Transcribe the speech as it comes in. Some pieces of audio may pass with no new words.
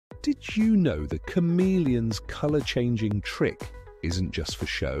Did you know the chameleon's color-changing trick isn't just for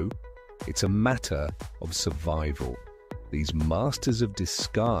show? It's a matter of survival. These masters of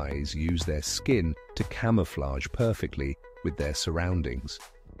disguise use their skin to camouflage perfectly with their surroundings.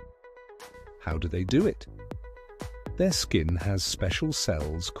 How do they do it? Their skin has special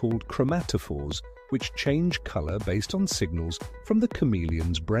cells called chromatophores, which change color based on signals from the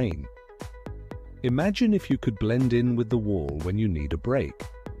chameleon's brain. Imagine if you could blend in with the wall when you need a break.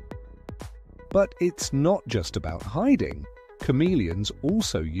 But it's not just about hiding. Chameleons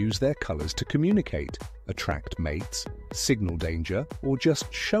also use their colors to communicate, attract mates, signal danger, or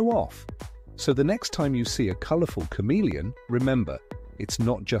just show off. So the next time you see a colorful chameleon, remember, it's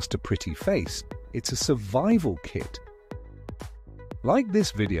not just a pretty face, it's a survival kit. Like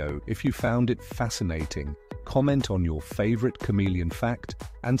this video if you found it fascinating, comment on your favorite chameleon fact,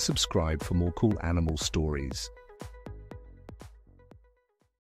 and subscribe for more cool animal stories.